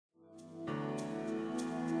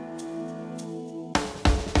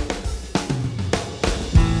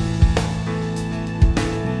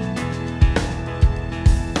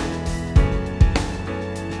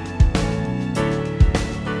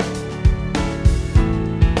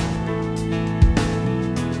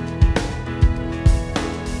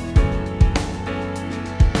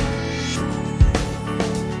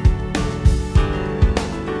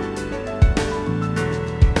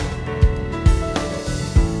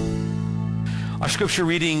Our scripture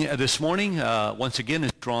reading this morning, once again,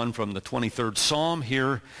 is drawn from the 23rd Psalm.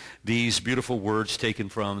 Hear these beautiful words taken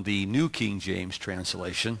from the New King James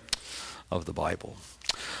translation of the Bible.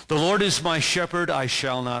 The Lord is my shepherd, I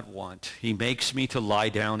shall not want. He makes me to lie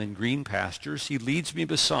down in green pastures. He leads me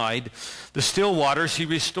beside the still waters. He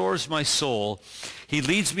restores my soul. He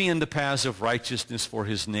leads me in the paths of righteousness for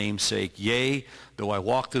his name's sake. Yea, though I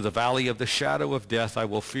walk through the valley of the shadow of death, I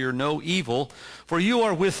will fear no evil, for you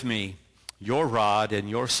are with me. Your rod and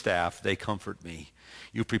your staff, they comfort me.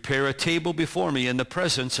 You prepare a table before me in the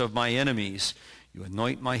presence of my enemies. You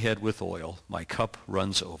anoint my head with oil. My cup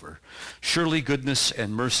runs over. Surely goodness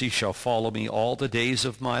and mercy shall follow me all the days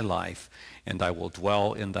of my life, and I will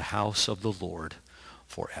dwell in the house of the Lord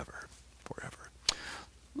forever. Forever.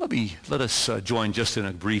 Let us join just in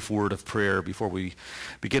a brief word of prayer before we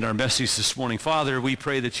begin our message this morning. Father, we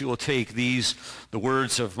pray that you will take the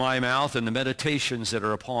words of my mouth and the meditations that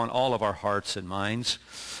are upon all of our hearts and minds.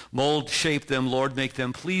 Mold, shape them, Lord, make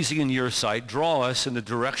them pleasing in your sight. Draw us in the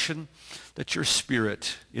direction that your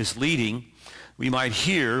Spirit is leading. We might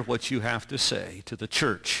hear what you have to say to the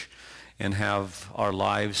church and have our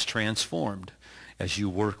lives transformed as you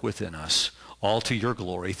work within us. All to your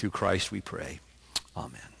glory, through Christ we pray.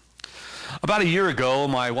 Amen. About a year ago,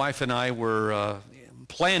 my wife and I were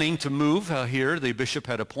planning to move here. The bishop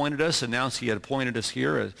had announced he had appointed us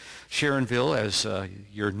here at Sharonville as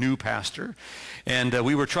your new pastor. And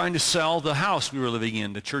we were trying to sell the house we were living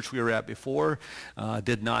in. The church we were at before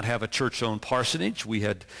did not have a church-owned parsonage. We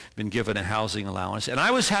had been given a housing allowance. And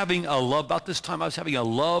I was having about this time, I was having a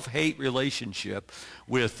love-hate relationship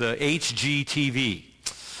with HGTV.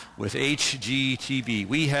 With HGTV.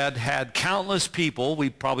 We had countless people.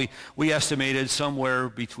 We estimated somewhere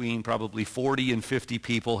between probably 40 and 50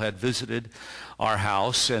 people had visited our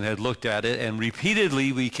house and had looked at it, and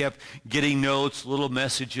repeatedly we kept getting notes, little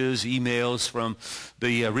messages, emails from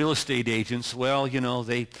the real estate agents. Well, you know,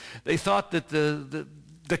 they thought that the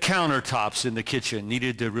countertops in the kitchen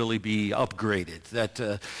needed to really be upgraded,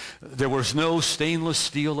 that there was no stainless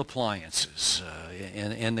steel appliances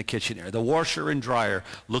in the kitchen area. The washer and dryer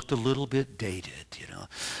looked a little bit dated, you know.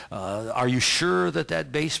 Are you sure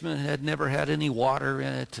that basement had never had any water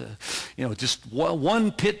in it? You know, just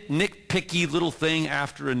one nitpicky little thing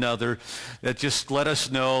after another that just let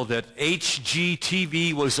us know that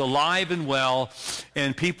HGTV was alive and well,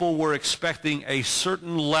 and people were expecting a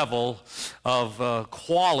certain level of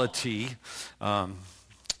quality,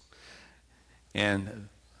 and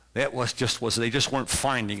that they just weren't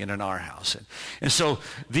finding it in our house. And so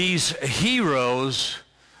these heroes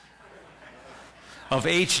of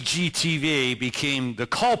HGTV became the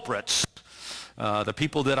culprits, the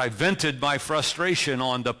people that I vented my frustration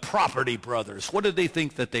on, the Property Brothers. What did they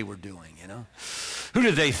think that they were doing, you know? Who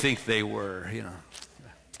did they think they were, you know?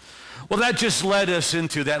 Well,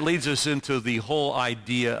 that leads us into the whole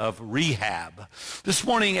idea of rehab. This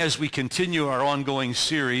morning, as we continue our ongoing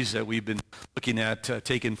series that we've been looking at,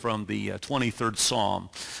 taken from the 23rd Psalm,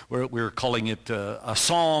 where we're calling it a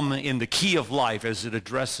psalm in the key of life, as it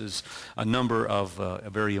addresses a number of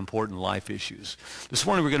very important life issues. This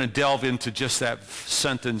morning, we're going to delve into just that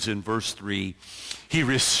sentence in verse 3. He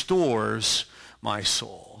restores my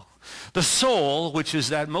soul. The soul, which is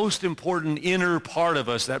that most important inner part of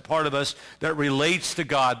us that relates to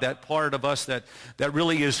God, that part of us that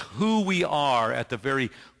really is who we are at the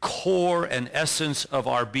very core and essence of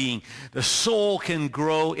our being. The soul can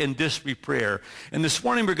grow in disrepair. And this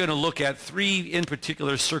morning we're going to look at three in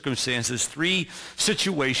particular circumstances, three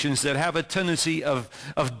situations that have a tendency of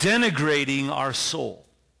denigrating our soul.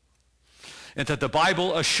 And that the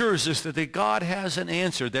Bible assures us that God has an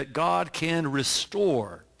answer, that God can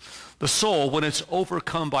restore the soul when it's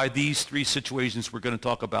overcome by these three situations. We're going to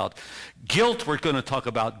talk about guilt, we're going to talk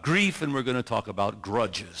about grief, and we're going to talk about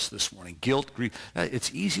grudges this morning. Guilt, grief.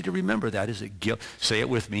 It's easy to remember that, is it? Guilt. Say it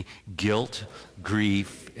with me. Guilt,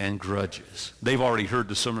 grief, and grudges. They've already heard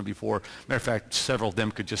the sermon before. Matter of fact, several of them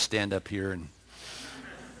could just stand up here and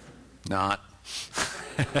not.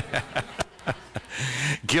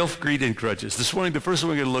 Guilt, greed, and grudges. This morning, the first one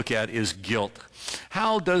we're going to look at is guilt.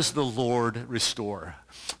 How does the Lord restore?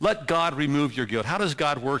 Let God remove your guilt. How does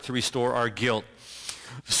God work to restore our guilt?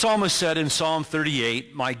 The psalmist said in Psalm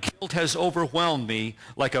 38, my guilt has overwhelmed me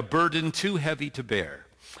like a burden too heavy to bear.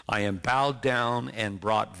 I am bowed down and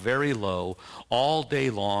brought very low. All day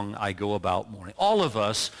long I go about mourning. All of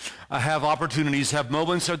us have opportunities, have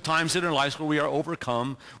moments, at times in our lives where we are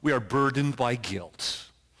overcome, we are burdened by guilt.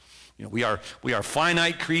 We are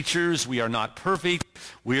finite creatures. We are not perfect.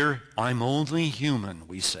 I'm only human,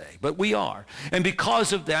 we say. But we are. And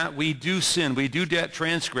because of that, we do sin. We do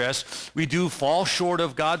transgress. We do fall short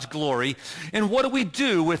of God's glory. And what do we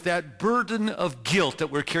do with that burden of guilt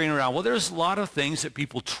that we're carrying around? Well, there's a lot of things that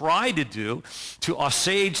people try to do to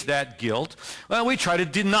assuage that guilt. Well, we try to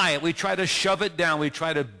deny it. We try to shove it down. We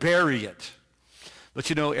try to bury it. But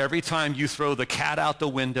every time you throw the cat out the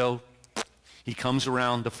window, he comes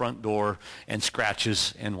around the front door and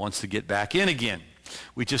scratches and wants to get back in again.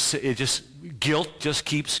 Guilt just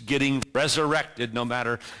keeps getting resurrected no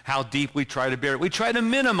matter how deep we try to bury it. We try to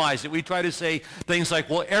minimize it. We try to say things like,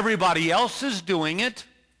 well, everybody else is doing it.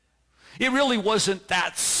 It really wasn't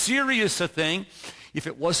that serious a thing. If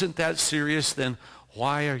it wasn't that serious, then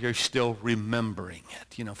why are you still remembering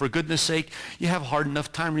it? For goodness sake, you have a hard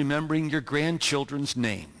enough time remembering your grandchildren's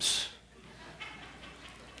names,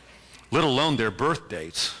 let alone their birth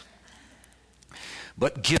dates.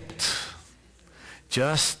 But guilt,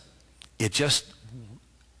 it just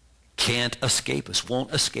can't escape us,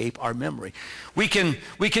 won't escape our memory. We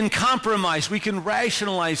can compromise, we can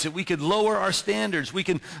rationalize it, we can lower our standards, we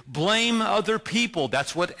can blame other people.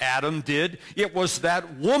 That's what Adam did. It was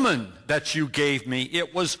that woman that you gave me.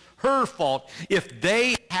 It was her fault. If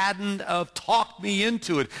they hadn't talked me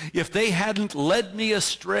into it, if they hadn't led me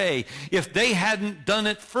astray, if they hadn't done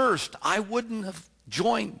it first, I wouldn't have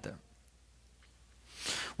joined them.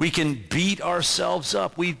 We can beat ourselves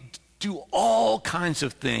up. We do all kinds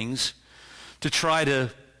of things to try to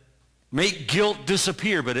make guilt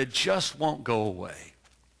disappear, but it just won't go away.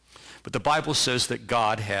 But the Bible says that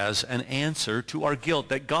God has an answer to our guilt,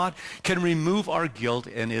 that God can remove our guilt,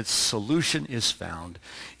 and its solution is found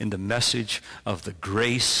in the message of the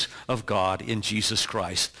grace of God in Jesus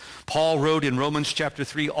Christ. Paul wrote in Romans chapter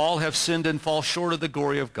 3, all have sinned and fall short of the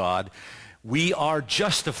glory of God. We are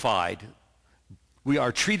justified. We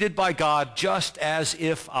are treated by God just as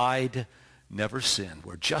if I'd never sinned.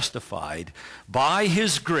 We're justified by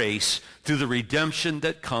his grace through the redemption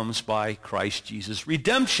that comes by Christ Jesus.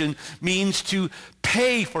 Redemption means to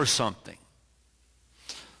pay for something,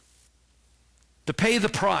 to pay the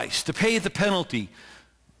price, to pay the penalty,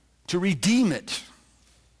 to redeem it,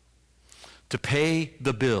 to pay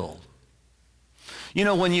the bill.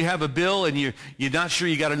 When you have a bill and you're not sure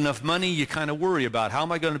you got enough money, you kind of worry about how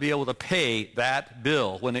am I going to be able to pay that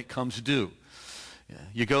bill when it comes due.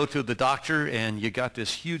 You go to the doctor and you got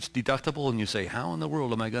this huge deductible and you say, how in the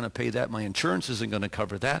world am I going to pay that? My insurance isn't going to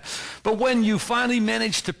cover that. But when you finally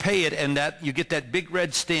manage to pay it and that you get that big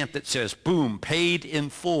red stamp that says, boom, paid in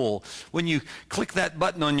full, when you click that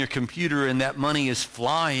button on your computer and that money is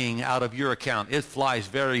flying out of your account, it flies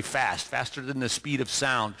very fast, faster than the speed of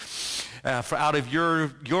sound, out of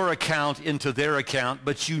your account into their account,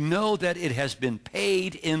 but you know that it has been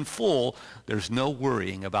paid in full. There's no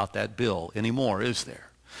worrying about that bill anymore, is there?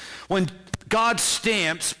 When God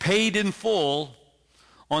stamps paid in full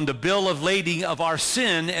on the bill of lading of our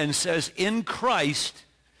sin and says, in Christ,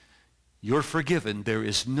 you're forgiven, there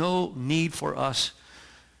is no need for us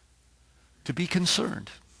to be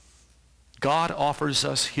concerned. God offers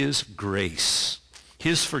us his grace,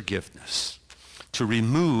 his forgiveness, to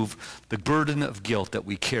remove the burden of guilt that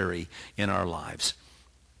we carry in our lives.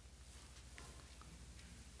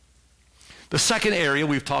 The second area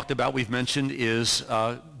we've mentioned is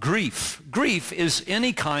grief. Grief is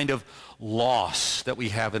any kind of loss that we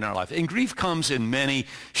have in our life. And grief comes in many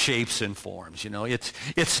shapes and forms.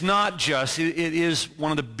 It's not just, it is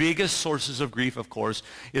one of the biggest sources of grief, of course,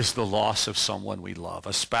 is the loss of someone we love,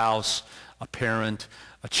 a spouse, a parent,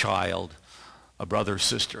 a child, a brother,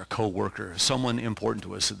 sister, a co-worker, someone important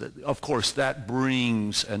to us. Of course, that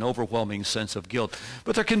brings an overwhelming sense of guilt.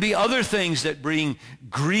 But there can be other things that bring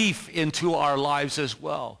grief into our lives as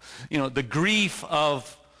well. The grief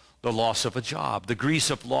of the loss of a job, the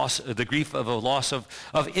grief of a loss of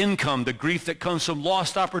income, the grief that comes from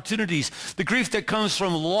lost opportunities, the grief that comes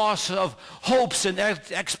from loss of hopes and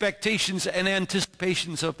expectations and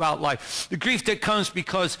anticipations about life, the grief that comes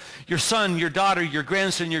because your son, your daughter, your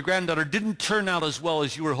grandson, your granddaughter didn't turn out as well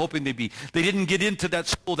as you were hoping they'd be. They didn't get into that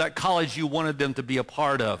school, that college you wanted them to be a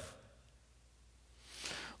part of.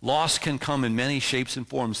 Loss can come in many shapes and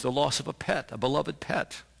forms. The loss of a pet, a beloved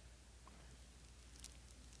pet.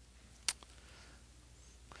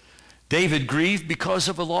 David grieved because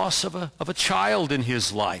of a loss of a child in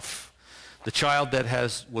his life. The child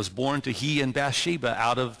that was born to he and Bathsheba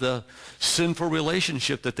out of the sinful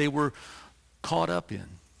relationship that they were caught up in.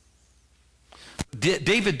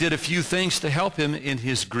 David did a few things to help him in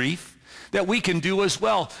his grief that we can do as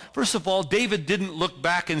well. First of all, David didn't look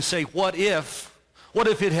back and say, what if What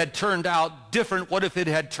if it had turned out different? What if it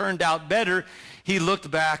had turned out better? He looked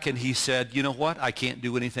back and he said, you know what? I can't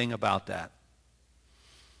do anything about that.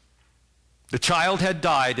 The child had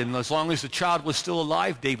died, and as long as the child was still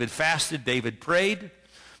alive, David fasted, David prayed.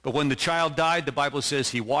 But when the child died, the Bible says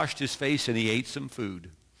he washed his face and he ate some food.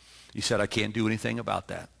 He said, I can't do anything about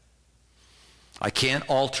that. I can't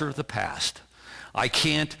alter the past. I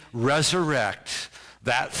can't resurrect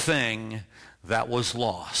that thing that was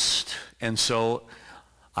lost. And so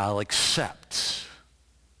I'll accept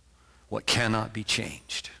what cannot be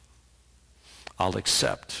changed. I'll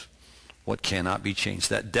accept what cannot be changed.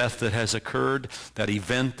 That death that has occurred, that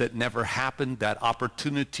event that never happened, that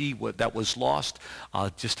opportunity that was lost,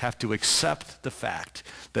 I'll just have to accept the fact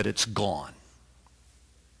that it's gone.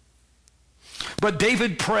 But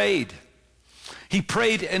David prayed. He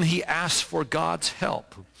prayed and he asked for God's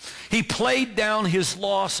help. He played down his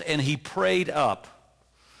loss and he prayed up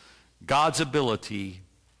God's ability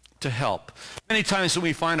to help. Many times when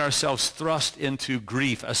we find ourselves thrust into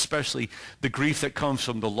grief, especially the grief that comes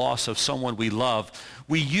from the loss of someone we love,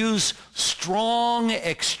 we use strong,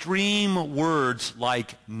 extreme words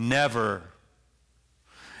like never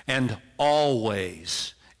and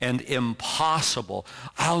always and impossible.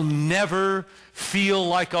 I'll never feel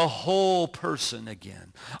like a whole person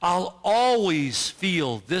again. I'll always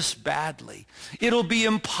feel this badly. It'll be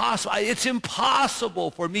impossible. It's impossible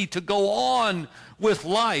for me to go on with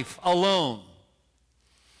life alone.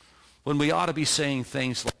 When we ought to be saying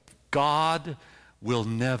things like, God will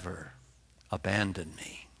never abandon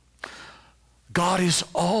me. God is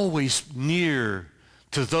always near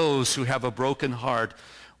to those who have a broken heart.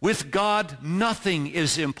 With God, nothing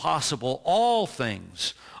is impossible. All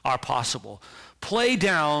things are possible. Play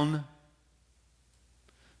down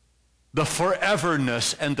the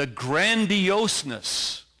foreverness and the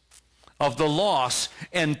grandioseness of the loss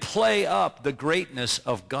and play up the greatness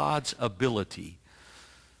of God's ability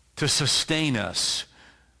to sustain us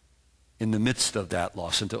in the midst of that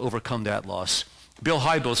loss and to overcome that loss. Bill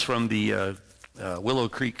Hybels from the Willow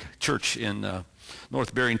Creek Church in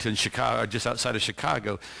North Barrington, Chicago, just outside of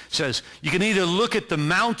Chicago, says you can either look at the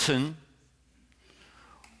mountain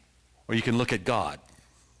or you can look at God.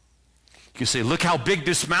 You can say, look how big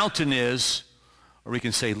this mountain is, or we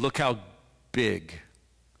can say, look how big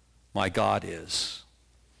my God is,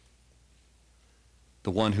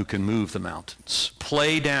 the one who can move the mountains.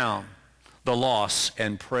 Play down the loss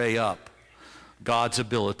and pray up God's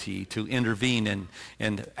ability to intervene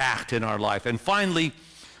and act in our life. And finally,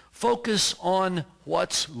 focus on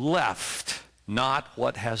what's left, not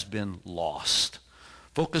what has been lost.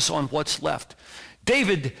 Focus on what's left.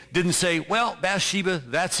 David didn't say, well, Bathsheba,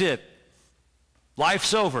 that's it.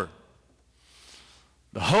 Life's over.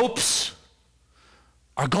 The hopes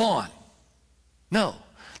are gone. No.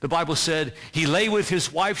 The Bible said he lay with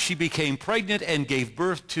his wife, she became pregnant and gave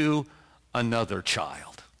birth to another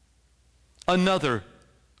child. Another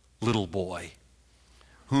little boy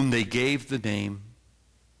whom they gave the name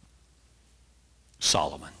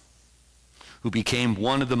Solomon, who became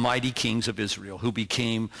one of the mighty kings of Israel, who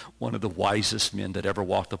became one of the wisest men that ever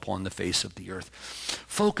walked upon the face of the earth.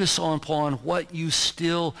 Focus upon what you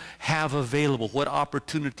still have available, what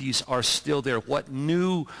opportunities are still there, what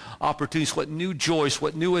new opportunities, what new joys,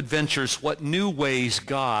 what new adventures, what new ways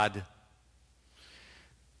God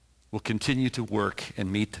will continue to work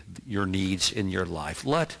and meet your needs in your life.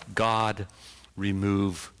 Let God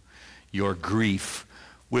remove your grief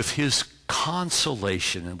with his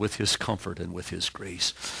consolation and with his comfort and with his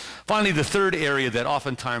grace. Finally, the third area that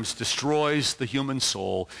oftentimes destroys the human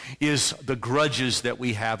soul is the grudges that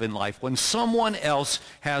we have in life. When someone else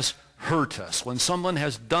has hurt us, when someone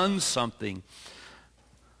has done something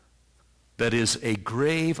that is a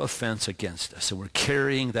grave offense against us, and we're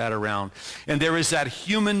carrying that around, and there is that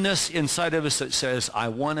humanness inside of us that says, I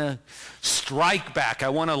want to strike back, I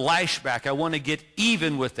want to lash back, I want to get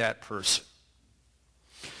even with that person.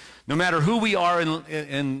 No matter who we are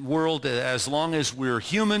in the world, as long as we're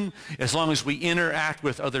human, as long as we interact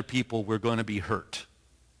with other people, we're going to be hurt.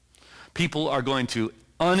 People are going to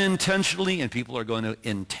unintentionally and people are going to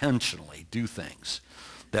intentionally do things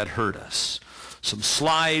that hurt us. Some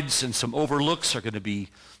slides and some overlooks are going to be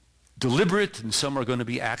deliberate and some are going to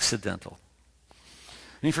be accidental.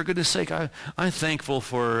 And for goodness sake, I'm thankful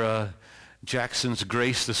for Jackson's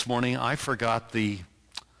grace this morning. I forgot the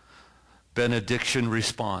benediction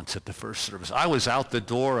response at the first service. I was out the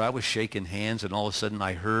door, I was shaking hands, and all of a sudden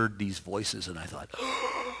I heard these voices and I thought,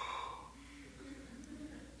 oh.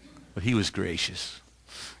 But he was gracious.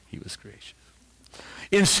 He was gracious.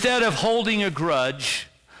 Instead of holding a grudge,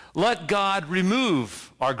 let God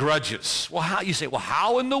remove our grudges. Well, how? You say, well,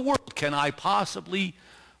 how in the world can I possibly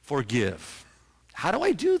forgive? How do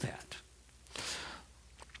I do that?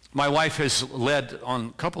 My wife has led on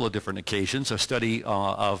a couple of different occasions a study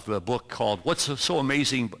of a book called What's So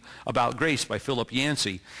Amazing About Grace by Philip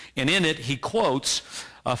Yancey. And in it, he quotes,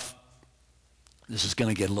 this is going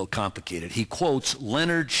to get a little complicated, he quotes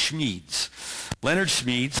Leonard Schmedes. Leonard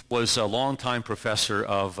Schmedes was a longtime professor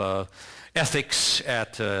of ethics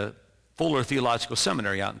at Fuller Theological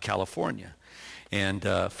Seminary out in California. And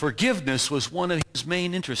forgiveness was one of his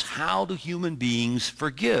main interests. How do human beings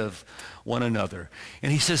forgive one another?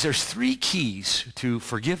 And he says there's 3 keys to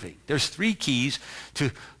forgiving. There's 3 keys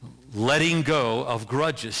to letting go of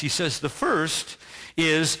grudges. He says the first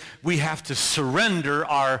is we have to surrender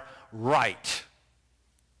our right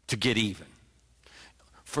to get even.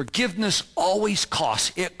 Forgiveness always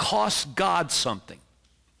costs. It costs God something.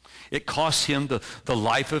 It costs him the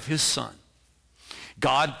life of his son.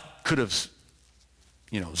 God could have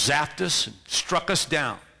zapped us and struck us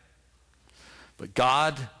down. But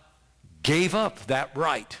God gave up that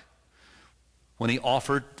right when he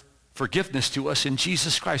offered forgiveness to us in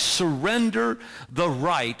Jesus Christ. Surrender the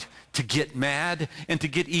right to get mad and to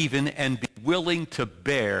get even and be willing to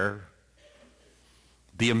bear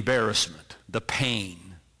the embarrassment, the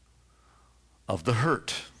pain of the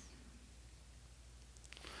hurt.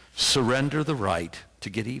 Surrender the right to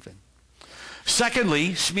get even. Secondly,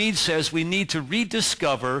 Schmedes says we need to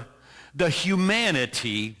rediscover the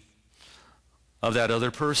humanity of that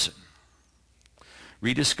other person.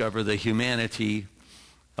 Rediscover the humanity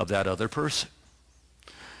of that other person.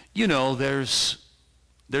 You know, there's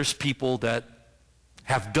people that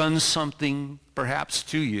have done something perhaps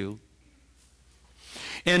to you.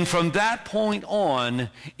 And from that point on,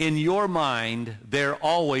 in your mind, they're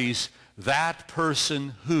always that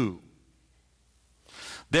person who.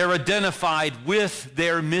 They're identified with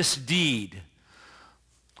their misdeed.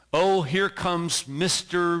 Oh, here comes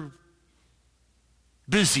Mr.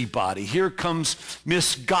 Busybody. Here comes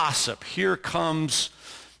Miss Gossip. Here comes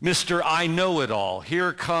Mr. I Know-It-All.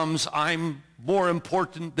 Here comes I'm more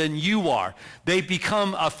important than you are. They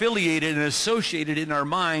become affiliated and associated in our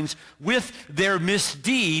minds with their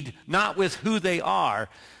misdeed, not with who they are.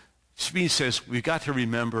 Schmedes says we've got to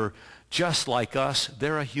remember, just like us,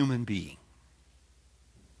 they're a human being.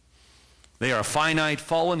 They are a finite,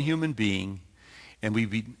 fallen human being, and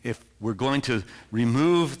if we're going to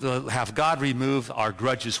have God remove our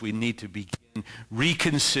grudges, we need to begin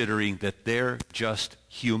reconsidering that they're just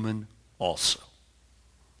human also.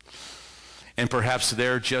 And perhaps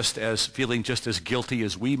they're feeling just as guilty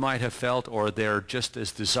as we might have felt, or they're just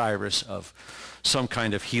as desirous of some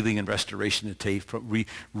kind of healing and restoration to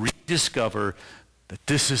rediscover that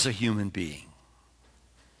this is a human being.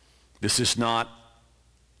 This is not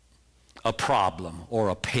a problem or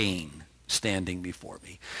a pain standing before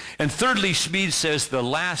me. And thirdly, Schmedes says the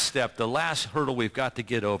last step, the last hurdle we've got to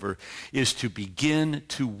get over is to begin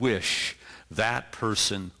to wish that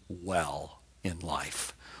person well in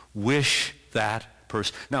life. Wish that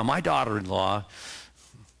person. Now, my daughter-in-law,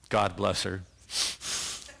 God bless her.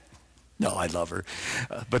 No, I love her.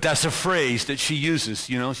 But that's a phrase that she uses.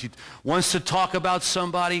 You know, she wants to talk about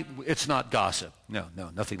somebody. It's not gossip. No,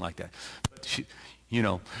 nothing like that. But she, you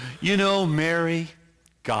know, Mary,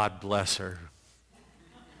 God bless her.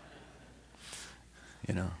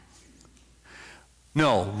 You know.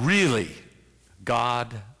 No, really,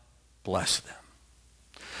 God bless them.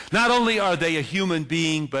 Not only are they a human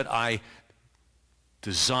being, but I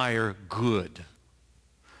desire good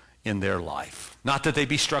in their life. Not that they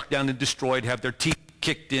be struck down and destroyed, have their teeth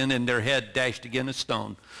kicked in and their head dashed against a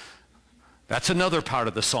stone. That's another part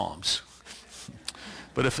of the Psalms.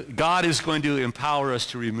 But if God is going to empower us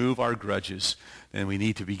to remove our grudges, then we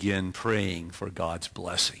need to begin praying for God's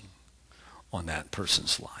blessing on that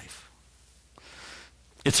person's life.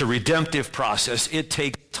 It's a redemptive process. It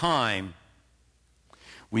takes time.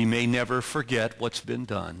 We may never forget what's been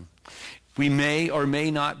done. We may or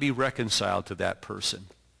may not be reconciled to that person.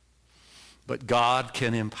 But God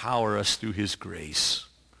can empower us through his grace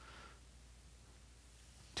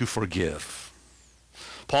to forgive.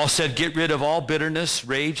 Paul said, get rid of all bitterness,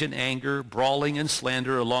 rage and anger, brawling and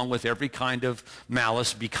slander, along with every kind of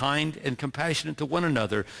malice. Be kind and compassionate to one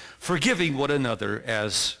another, forgiving one another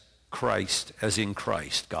as in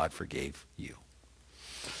Christ, God forgave you.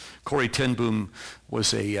 Corrie ten Boom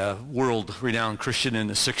was a world-renowned Christian in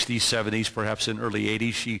the 60s, 70s, perhaps in early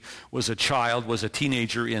 80s. She was a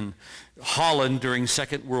teenager in Holland during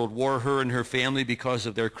Second World War. Her and her family, because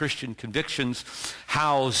of their Christian convictions,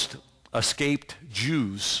 housed escaped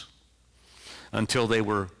Jews until they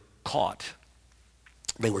were caught.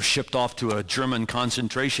 They were shipped off to a German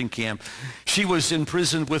concentration camp. She was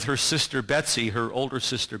imprisoned with her sister Betsy, her older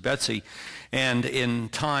sister Betsy, and in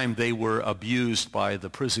time they were abused by the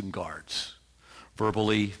prison guards,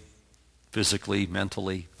 verbally, physically,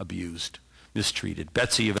 mentally abused, mistreated.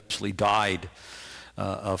 Betsy eventually died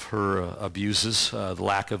of her abuses, the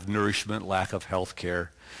lack of nourishment, lack of health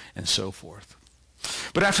care, and so forth.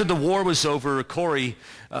 But after the war was over, Corrie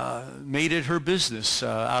made it her business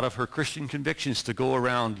out of her Christian convictions to go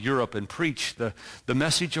around Europe and preach the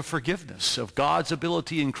message of forgiveness, of God's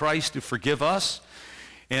ability in Christ to forgive us,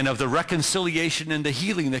 and of the reconciliation and the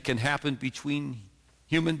healing that can happen between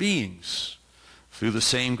human beings through the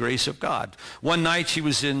same grace of God. One night she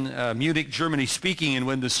was in Munich, Germany speaking, and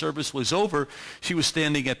when the service was over, she was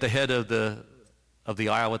standing at the head of the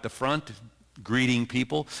aisle at the front, greeting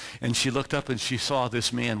people, and she looked up and she saw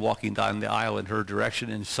this man walking down the aisle in her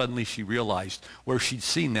direction, and suddenly she realized where she'd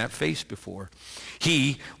seen that face before.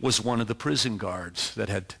 He was one of the prison guards that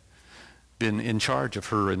had been in charge of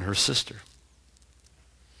her and her sister.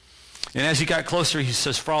 And as he got closer, he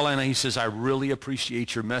says, Fraulein, he says, I really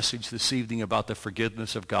appreciate your message this evening about the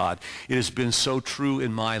forgiveness of God. It has been so true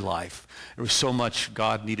in my life. There was so much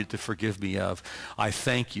God needed to forgive me of. I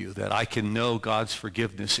thank you that I can know God's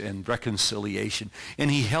forgiveness and reconciliation.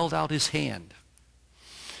 And he held out his hand.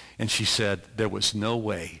 And she said, there was no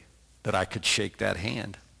way that I could shake that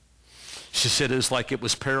hand. She said it was like it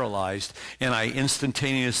was paralyzed. And I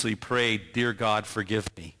instantaneously prayed, dear God, forgive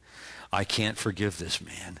me. I can't forgive this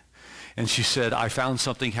man. And she said, I found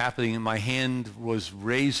something happening, and my hand was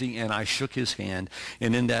raising, and I shook his hand.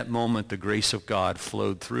 And in that moment, the grace of God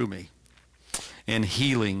flowed through me. And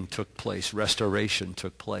healing took place. Restoration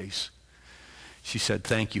took place. She said,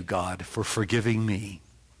 thank you, God, for forgiving me.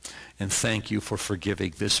 And thank you for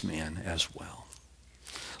forgiving this man as well.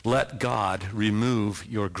 Let God remove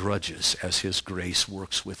your grudges as his grace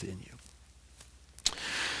works within you.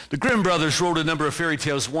 The Grimm brothers wrote a number of fairy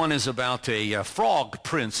tales. One is about a frog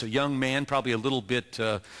prince, a young man, probably a little bit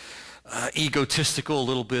egotistical, a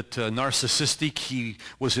little bit narcissistic. He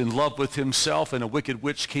was in love with himself, and a wicked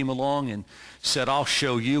witch came along and said, I'll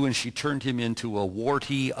show you. And she turned him into a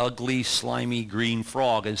warty, ugly, slimy green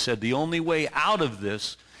frog and said, the only way out of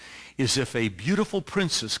this is if a beautiful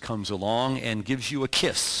princess comes along and gives you a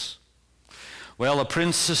kiss. Well, a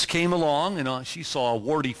princess came along, and she saw a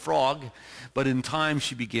warty frog, but in time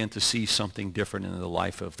she began to see something different in the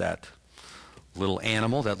life of that little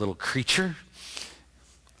animal, that little creature.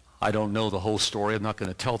 I don't know the whole story. I'm not going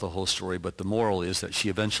to tell the whole story, but the moral is that she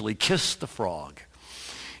eventually kissed the frog,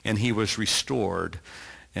 and he was restored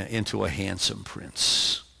into a handsome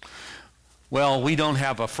prince. Well, we don't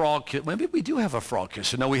have a frog kisser. Maybe we do have a frog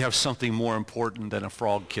kisser. No, we have something more important than a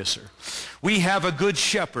frog kisser. We have a good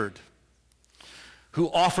shepherd who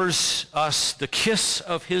offers us the kiss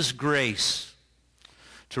of his grace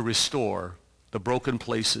to restore the broken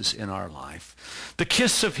places in our life. The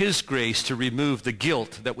kiss of his grace to remove the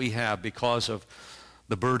guilt that we have because of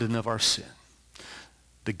the burden of our sin.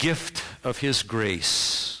 The gift of his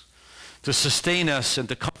grace to sustain us and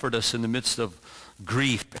to comfort us in the midst of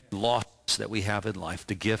grief and loss that we have in life.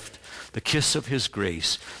 The gift, the kiss of his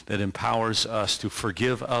grace that empowers us to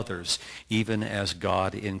forgive others even as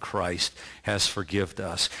God in Christ has forgiven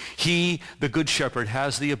us. He, the Good Shepherd,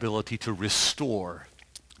 has the ability to restore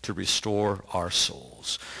our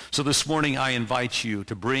souls. So this morning I invite you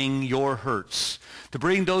to bring your hurts, to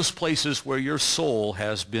bring those places where your soul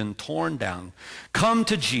has been torn down. Come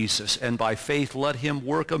to Jesus, and by faith let him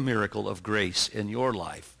work a miracle of grace in your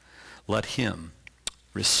life. Let him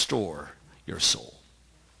restore your soul.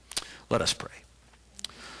 Let us pray.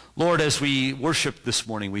 Lord, as we worship this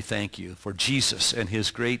morning, we thank you for Jesus and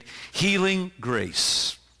his great healing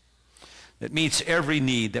grace that meets every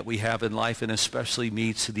need that we have in life, and especially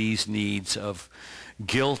meets these needs of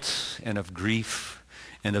guilt and of grief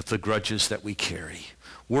and of the grudges that we carry.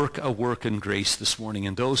 Work a work in grace this morning,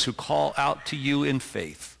 and those who call out to you in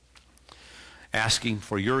faith, asking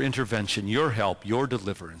for your intervention, your help, your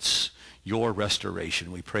deliverance, your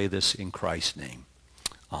restoration. We pray this in Christ's name.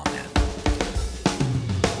 Amen.